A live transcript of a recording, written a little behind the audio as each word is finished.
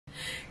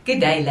Good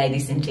day,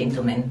 ladies and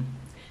gentlemen.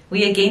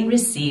 We again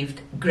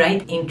received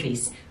great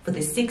entries for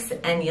the 6th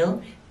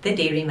annual The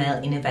Dairy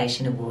Mail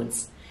Innovation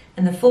Awards,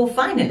 and the 4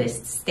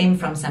 finalists stem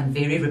from some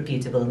very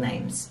reputable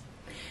names.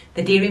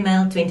 The Dairy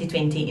Mail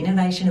 2020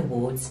 Innovation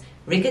Awards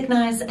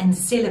recognise and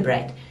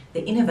celebrate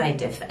the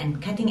innovative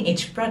and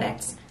cutting-edge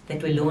products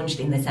that were launched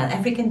in the South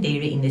African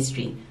dairy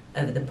industry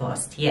over the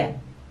past year.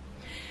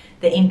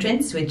 The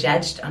entrants were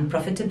judged on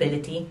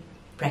profitability,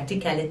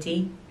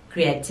 practicality,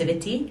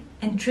 creativity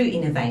and true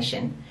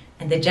innovation,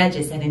 and the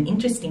judges had an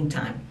interesting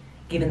time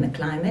given the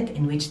climate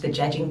in which the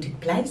judging took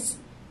place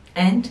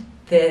and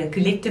the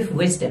collective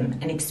wisdom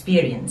and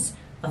experience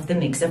of the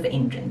mix of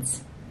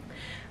entrants.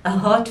 A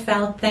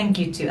heartfelt thank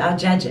you to our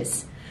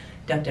judges,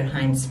 Dr.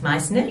 Heinz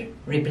Meissner,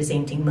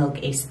 representing Milk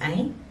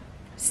SA,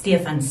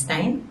 Stefan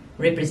Stein,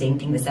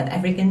 representing the South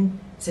African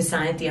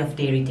Society of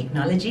Dairy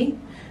Technology,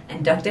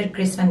 and Dr.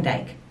 Chris van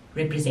Dijk,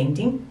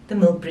 representing the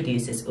Milk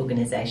Producers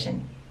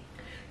Organisation.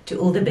 To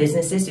all the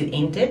businesses who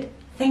entered,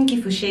 thank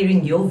you for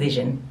sharing your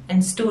vision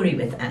and story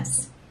with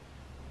us.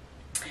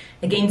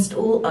 Against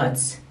all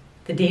odds,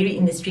 the dairy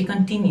industry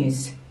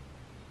continues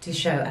to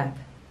show up.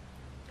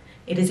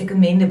 It is a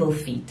commendable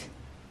feat,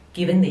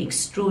 given the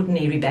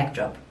extraordinary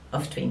backdrop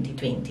of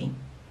 2020.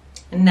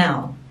 And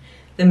now,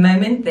 the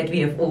moment that we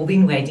have all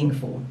been waiting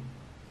for.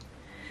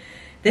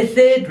 The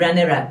third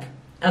runner-up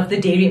of the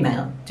Dairy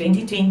Mail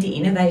 2020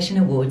 Innovation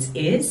Awards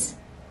is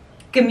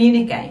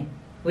Communique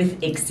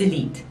with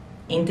Exelite,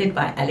 entered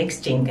by Alex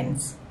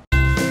Jenkins.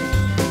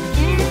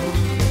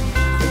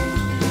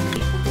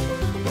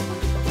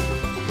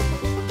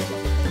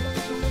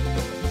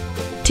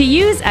 To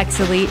use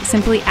Exelite,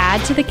 simply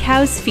add to the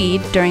cow's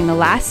feed during the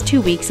last 2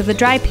 weeks of the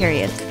dry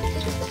period.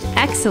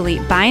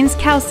 Exelite binds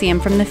calcium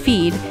from the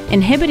feed,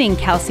 inhibiting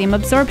calcium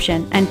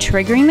absorption and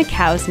triggering the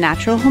cow's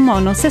natural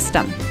hormonal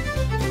system.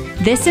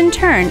 This in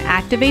turn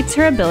activates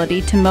her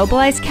ability to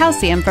mobilize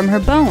calcium from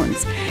her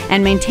bones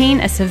and maintain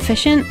a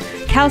sufficient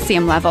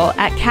calcium level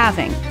at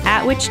calving,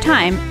 at which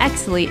time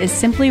Exelite is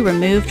simply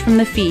removed from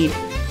the feed.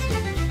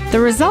 The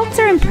results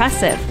are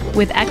impressive,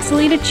 with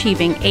Exelite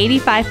achieving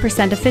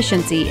 85%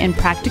 efficiency in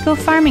practical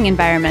farming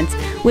environments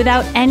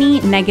without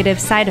any negative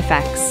side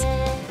effects.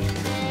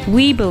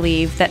 We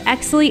believe that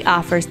Exelite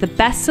offers the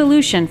best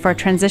solution for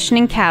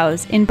transitioning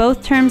cows in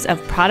both terms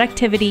of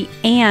productivity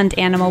and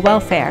animal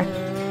welfare.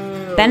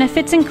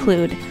 Benefits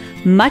include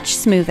much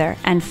smoother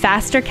and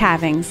faster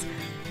calvings,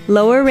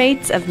 lower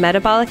rates of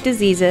metabolic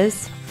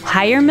diseases,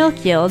 higher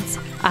milk yields,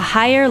 a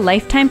higher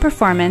lifetime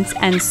performance,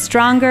 and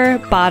stronger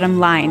bottom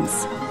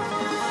lines.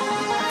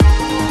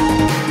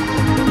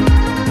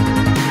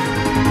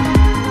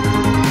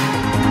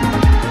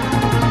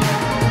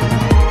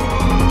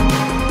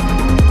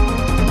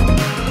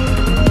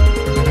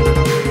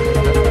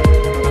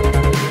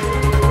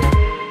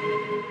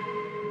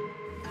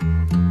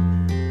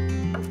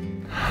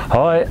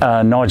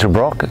 Hi, Nigel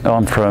Brock.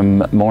 I'm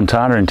from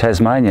Montana in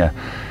Tasmania,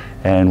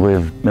 and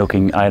we're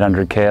milking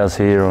 800 cows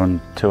here on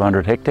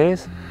 200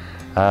 hectares.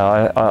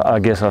 I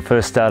guess I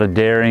first started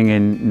dairying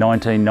in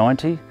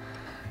 1990,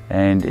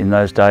 and in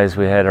those days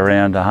we had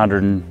around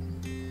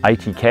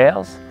 180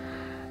 cows,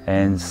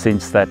 and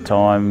since that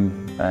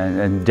time,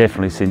 and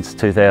definitely since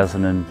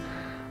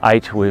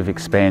 2008, we've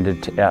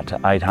expanded out to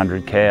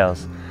 800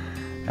 cows,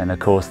 and of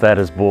course that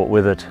has brought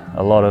with it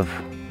a lot of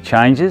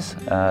changes,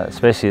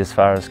 especially as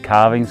far as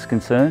calving is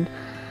concerned.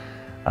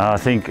 I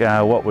think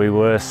what we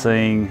were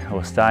seeing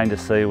or starting to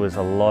see was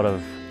a lot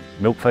of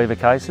milk fever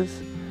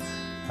cases.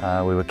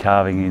 We were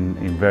calving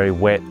in very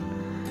wet,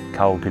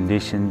 cold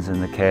conditions,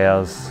 and the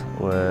cows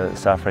were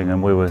suffering,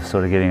 and we were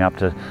sort of getting up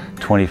to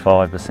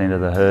 25%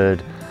 of the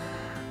herd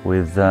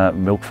with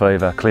milk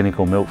fever,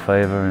 clinical milk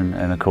fever,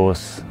 and of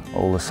course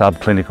all the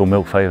subclinical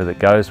milk fever that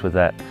goes with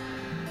that.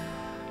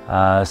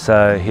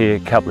 So here a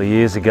couple of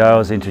years ago I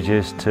was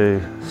introduced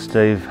to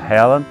Steve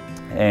Howland,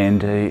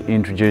 and he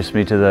introduced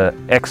me to the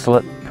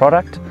Exelite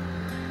product,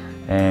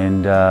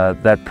 and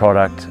that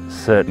product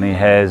certainly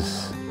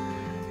has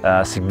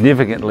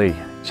significantly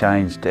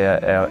changed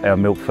our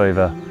milk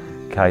fever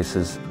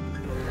cases.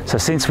 So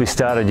since we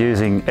started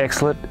using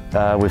Exelite,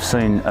 we've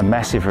seen a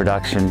massive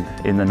reduction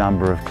in the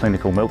number of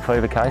clinical milk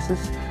fever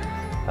cases.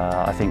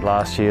 I think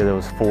last year there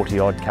was 40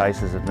 odd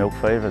cases of milk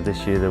fever.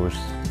 This year there was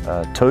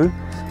 2.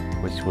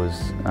 Which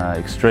was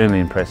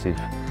extremely impressive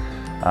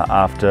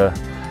after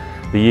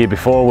the year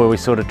before, where we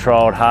sort of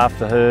trialled half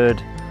the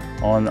herd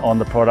on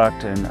the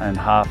product and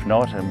half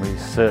not, and we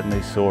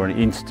certainly saw an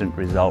instant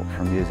result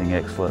from using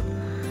Exelite.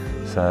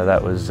 So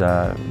that was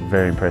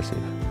very impressive.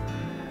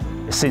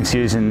 Since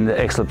using the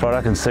Exelite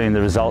product and seeing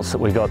the results that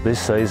we got this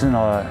season,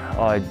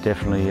 I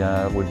definitely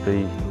would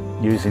be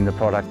using the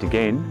product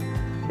again.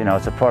 You know,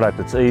 it's a product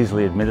that's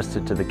easily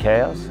administered to the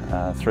cows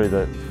through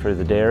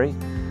the dairy,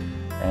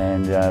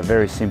 and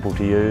very simple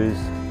to use.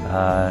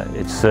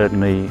 It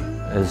certainly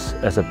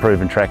has a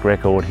proven track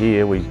record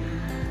here. We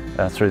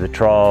through the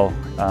trial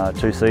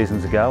 2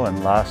 seasons ago,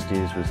 and last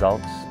year's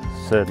results,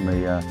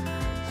 certainly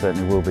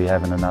we'll be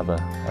having another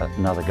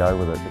go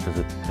with it,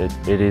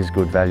 because it is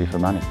good value for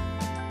money.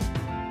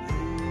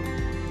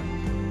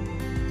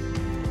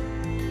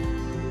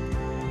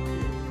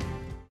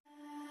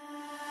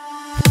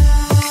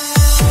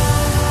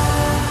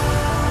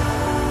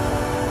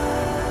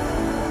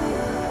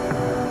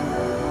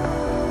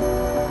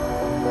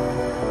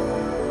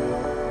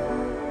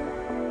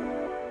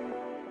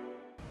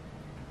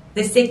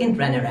 The second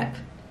runner-up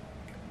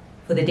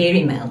for the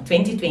Dairy Mail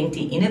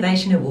 2020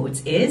 Innovation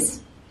Awards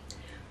is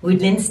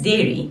Woodlands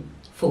Dairy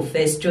for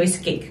First Choice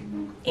Kick,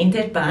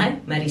 entered by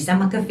Marisa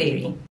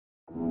Makaferi.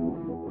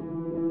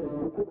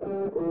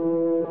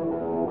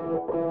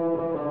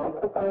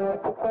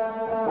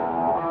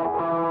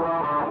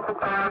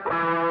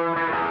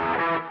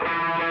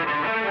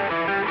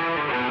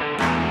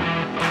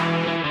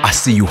 I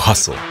see you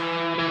hustle.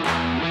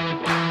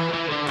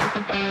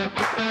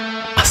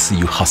 I see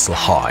you hustle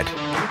hard.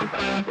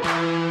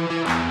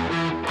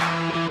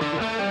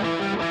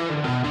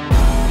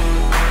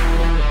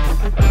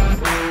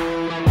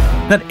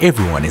 Not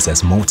everyone is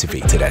as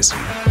motivated as you.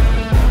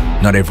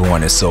 Not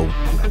everyone is so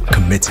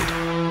committed.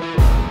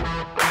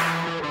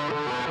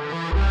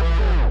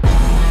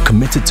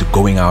 Committed to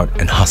going out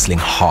and hustling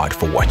hard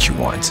for what you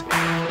want.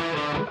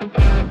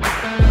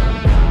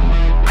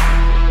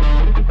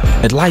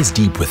 It lies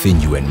deep within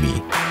you and me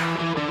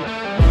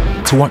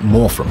to want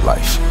more from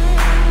life.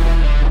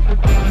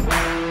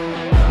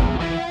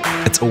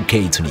 It's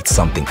okay to need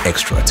something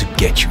extra to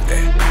get you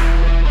there.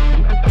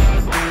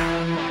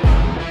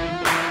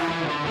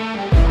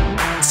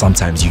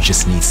 Sometimes you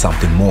just need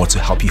something more to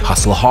help you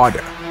hustle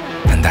harder,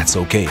 and that's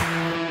okay.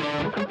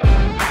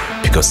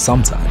 Because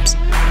sometimes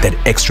that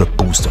extra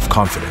boost of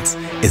confidence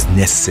is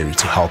necessary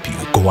to help you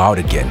go out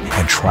again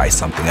and try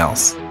something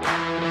else.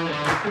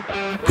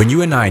 When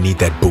you and I need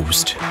that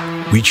boost,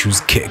 we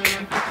choose Kick,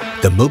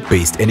 the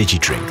milk-based energy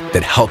drink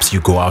that helps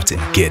you go out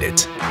and get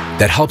it,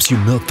 that helps you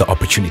milk the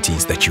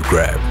opportunities that you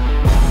grab.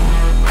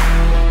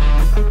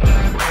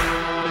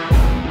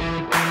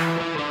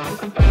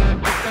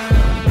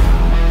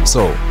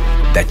 So,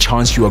 that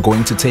chance you are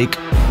going to take,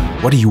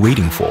 what are you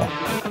waiting for?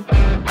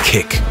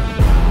 Kick.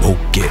 Go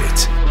get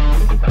it.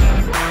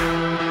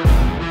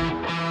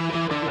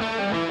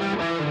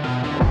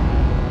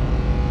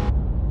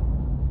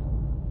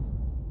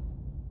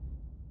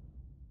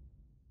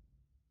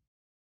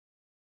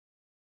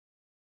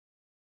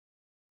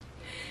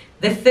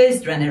 The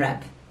first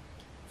runner-up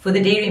for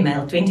the Dairy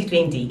Mail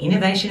 2020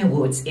 Innovation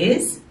Awards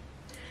is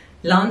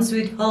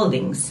Lancewood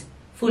Holdings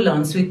for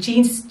Lancewood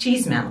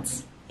Cheese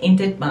Melts,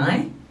 entered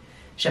by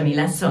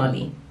Shamila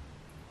Sali.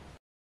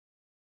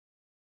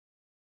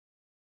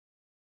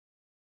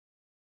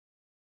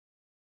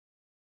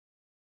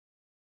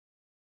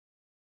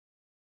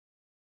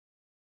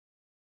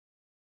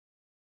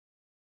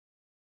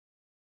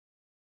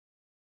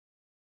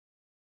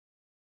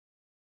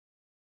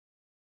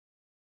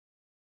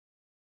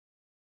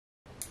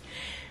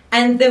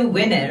 And the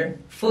winner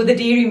for the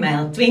Dairy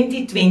Mail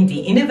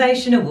 2020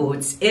 Innovation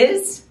Awards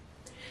is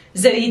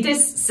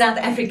Zoetis South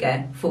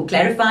Africa for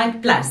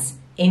Clarified Plus,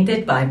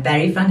 entered by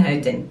Barry van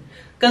Houten.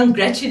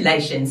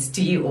 Congratulations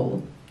to you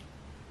all.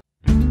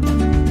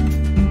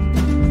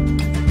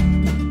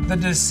 The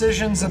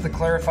decisions that the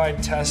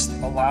Clarified test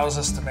allows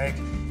us to make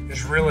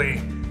is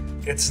really,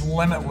 it's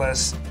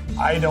limitless.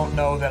 I don't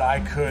know that I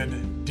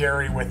could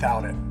dairy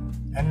without it.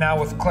 And now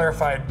with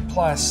Clarified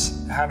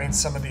Plus, having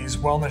some of these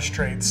wellness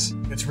traits,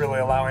 it's really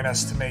allowing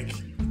us to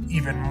make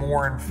even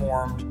more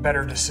informed,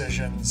 better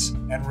decisions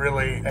and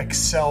really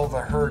excel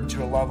the herd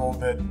to a level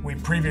that we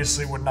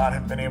previously would not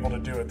have been able to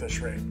do at this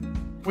rate.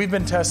 We've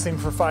been testing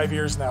for 5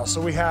 years now,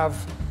 so we have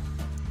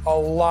a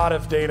lot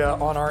of data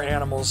on our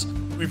animals.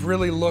 We've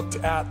really looked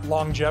at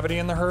longevity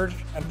in the herd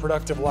and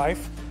productive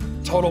life.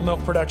 Total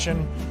milk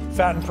production,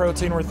 fat and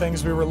protein were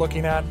things we were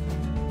looking at.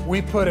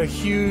 We put a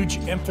huge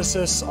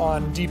emphasis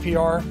on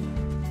DPR.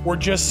 We're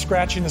just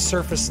scratching the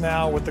surface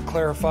now with the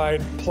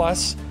Clarified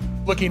Plus,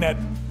 looking at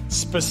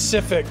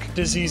specific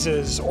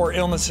diseases or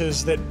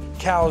illnesses that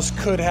cows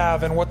could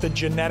have and what the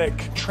genetic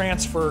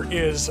transfer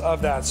is of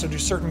that. So do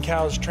certain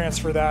cows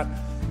transfer that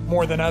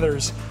more than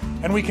others?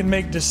 And we can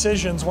make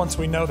decisions once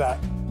we know that.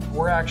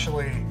 We're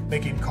actually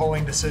making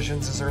culling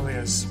decisions as early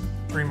as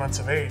 3 months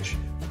of age.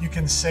 You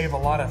can save a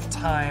lot of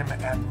time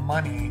and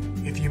money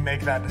if you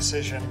make that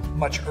decision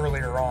much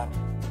earlier on.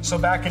 So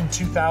back in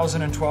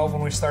 2012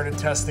 when we started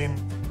testing,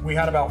 we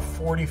had about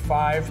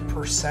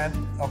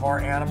 45% of our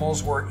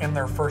animals were in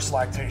their first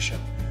lactation.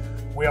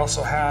 We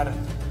also had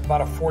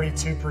about a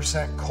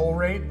 42% cull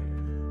rate,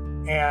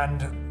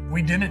 and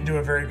we didn't do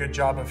a very good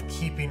job of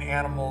keeping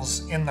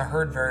animals in the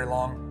herd very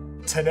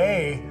long.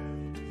 Today,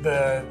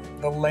 the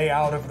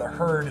layout of the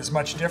herd is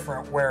much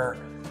different, where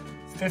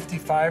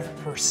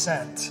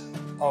 55%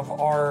 of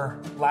our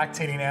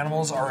lactating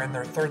animals are in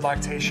their third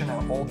lactation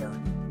or older.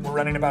 We're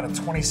running about a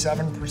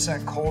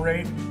 27% cull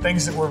rate,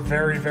 things that we're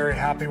very, very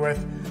happy with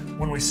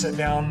when we sit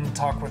down and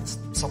talk with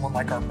someone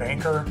like our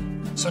banker.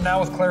 So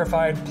now with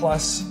Clarified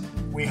Plus,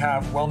 we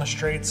have wellness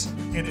traits.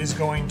 It is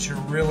going to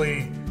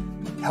really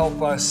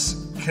help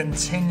us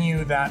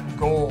continue that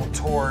goal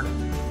toward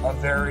a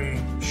very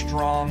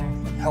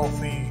strong,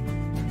 healthy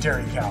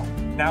dairy cow.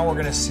 Now we're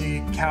gonna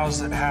see cows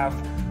that have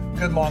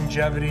good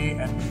longevity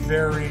and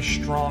very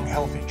strong,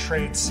 healthy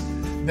traits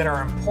that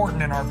are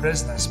important in our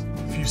business.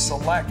 If you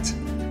select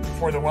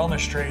for the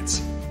wellness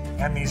traits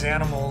and these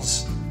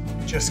animals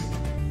just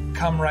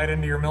come right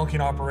into your milking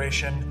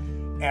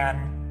operation and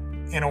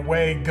in a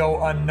way,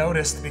 go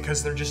unnoticed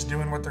because they're just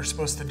doing what they're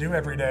supposed to do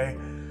every day,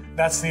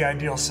 that's the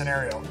ideal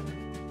scenario.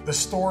 The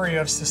story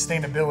of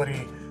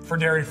sustainability for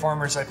dairy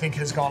farmers, I think,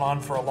 has gone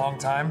on for a long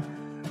time,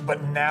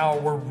 but now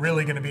we're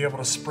really going to be able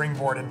to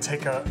springboard and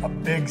take a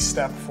big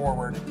step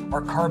forward.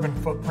 Our carbon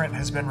footprint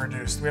has been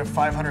reduced. We have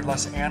 500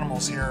 less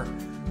animals here,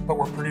 but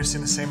we're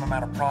producing the same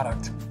amount of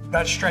product.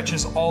 That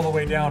stretches all the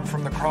way down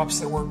from the crops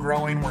that we're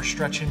growing. We're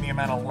stretching the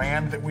amount of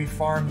land that we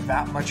farm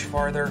that much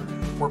farther.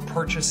 We're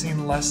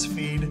purchasing less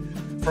feed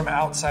from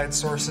outside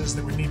sources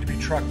that would need to be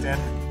trucked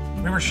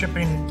in. We were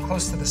shipping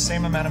close to the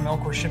same amount of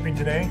milk we're shipping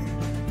today,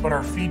 but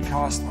our feed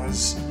cost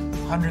was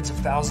hundreds of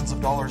thousands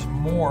of dollars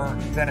more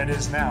than it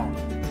is now.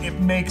 It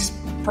makes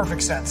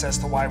perfect sense as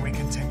to why we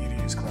continue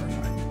to use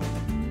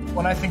Clarified.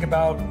 When I think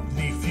about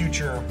the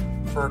future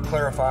for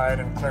Clarified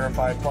and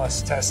Clarified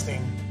Plus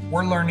testing,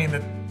 we're learning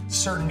that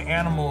certain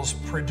animals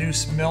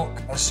produce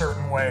milk a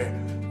certain way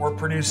or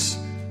produce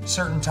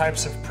certain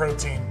types of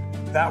protein.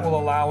 That will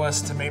allow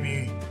us to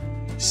maybe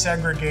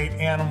segregate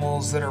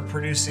animals that are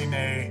producing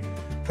a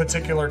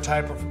particular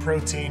type of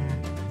protein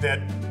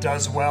that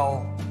does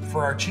well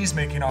for our cheese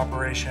making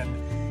operation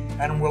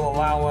and will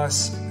allow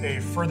us a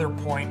further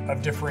point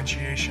of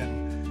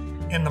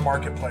differentiation in the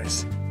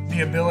marketplace.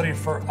 The ability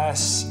for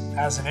us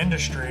as an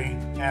industry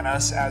and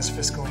us as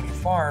Fiscalini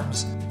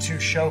Farms to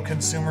show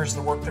consumers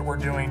the work that we're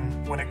doing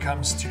when it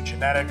comes to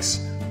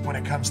genetics, when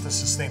it comes to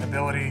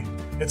sustainability.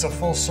 It's a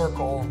full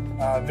circle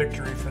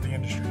victory for the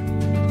industry.